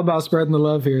 We're all about spreading the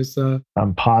love here. So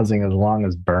I'm pausing as long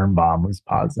as Birnbaum was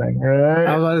pausing. Right?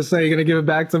 I was about to say, you're going to give it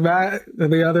back to Matt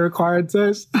and the other acquired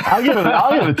taste? I'll give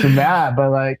it to Matt, but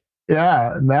like,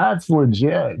 yeah, Matt's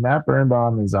legit. Matt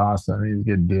Birnbaum is awesome. He's a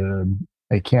good dude.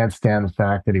 I can't stand the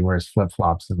fact that he wears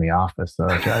flip-flops in the office. So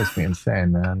it drives me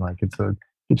insane, man. Like,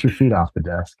 get your feet off the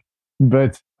desk.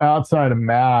 But outside of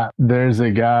Matt, there's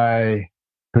a guy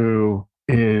who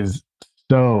is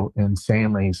so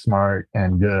insanely smart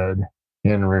and good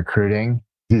in recruiting.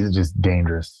 He's just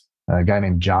dangerous. A guy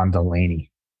named John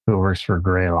Delaney, who works for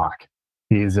Greylock.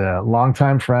 He's a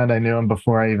longtime friend. I knew him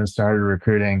before I even started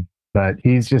recruiting, but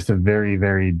he's just a very,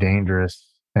 very dangerous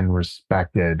and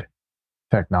respected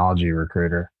technology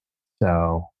recruiter.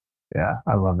 So yeah,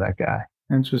 I love that guy.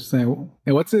 Interesting.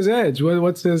 And what's his edge?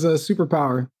 What's his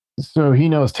superpower? So he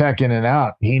knows tech in and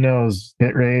out. He knows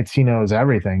hit rates. He knows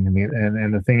everything.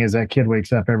 And the thing is, that kid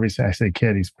wakes up I say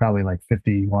kid, he's probably like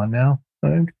 51 now, I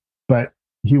think. But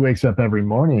he wakes up every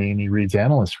morning and he reads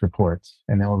analyst reports,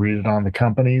 and he'll read it on the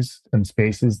companies and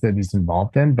spaces that he's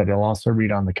involved in, but he'll also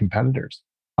read on the competitors.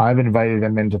 I've invited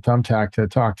him into Thumbtack to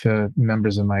talk to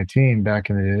members of my team back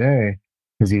in the day,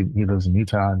 because he lives in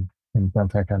Utah, and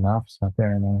Thumbtack had an office out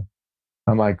there. And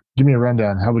I'm like, give me a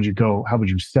rundown. How would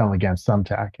you sell against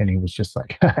Thumbtack? And he was just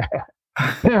like, had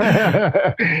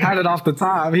it off the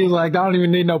top. He was like, I don't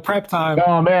even need no prep time.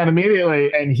 Oh man,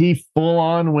 immediately. And he full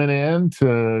on went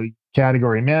into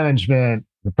category management,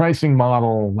 the pricing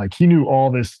model. Like, he knew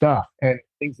all this stuff, and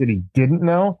things that he didn't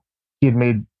know, he had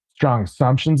made strong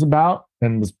assumptions about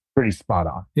and was pretty spot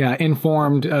on. Yeah.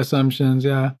 Informed assumptions.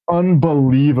 Yeah.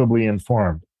 Unbelievably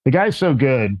informed. The guy's so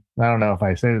good. I don't know if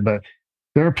I say it, but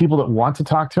there are people that want to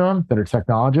talk to him that are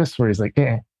technologists where he's like,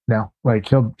 no, like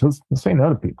he'll say no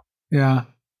to people. Yeah.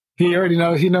 He already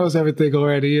knows. He knows everything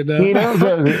already. You know? He knows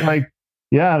that, like,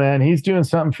 yeah, man, he's doing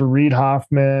something for Reid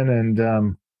Hoffman.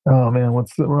 And, oh man,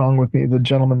 what's wrong with me? The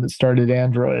gentleman that started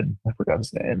Android. I forgot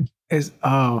his name.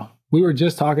 We were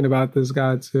just talking about this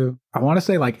guy too. I want to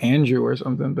say like Andrew or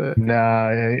something, but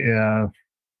yeah.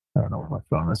 I don't know what my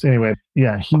phone is. Anyway,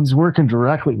 yeah, he's working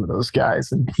directly with those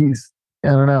guys, and I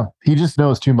don't know. He just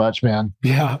knows too much, man.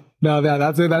 Yeah. No,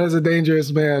 that's it. That is a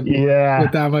dangerous man. Yeah.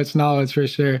 With that much knowledge, for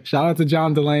sure. Shout out to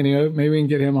John Delaney. Maybe we can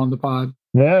get him on the pod.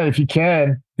 Yeah, if you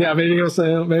can. Yeah, maybe he'll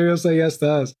say yes to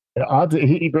us.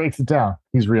 He breaks it down.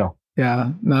 He's real.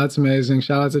 Yeah, no, that's amazing.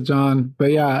 Shout out to John.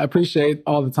 But yeah, I appreciate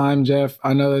all the time, Jeff.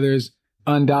 I know that there's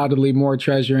undoubtedly more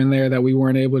treasure in there that we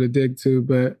weren't able to dig to,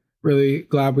 but really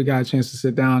glad we got a chance to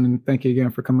sit down, and thank you again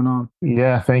for coming on.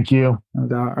 Yeah, thank you. No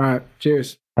doubt. All right.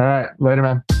 Cheers. All right. Later,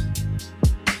 man.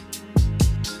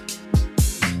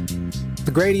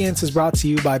 The Gradients is brought to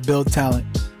you by Build Talent.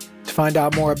 To find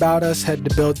out more about us, head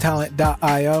to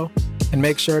buildtalent.io and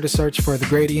make sure to search for The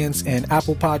Gradients in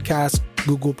Apple Podcasts,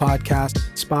 Google Podcasts,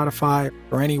 Spotify,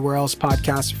 or anywhere else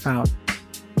podcasts are found.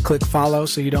 Click follow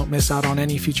so you don't miss out on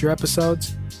any future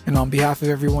episodes. And on behalf of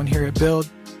everyone here at Build,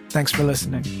 thanks for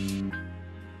listening.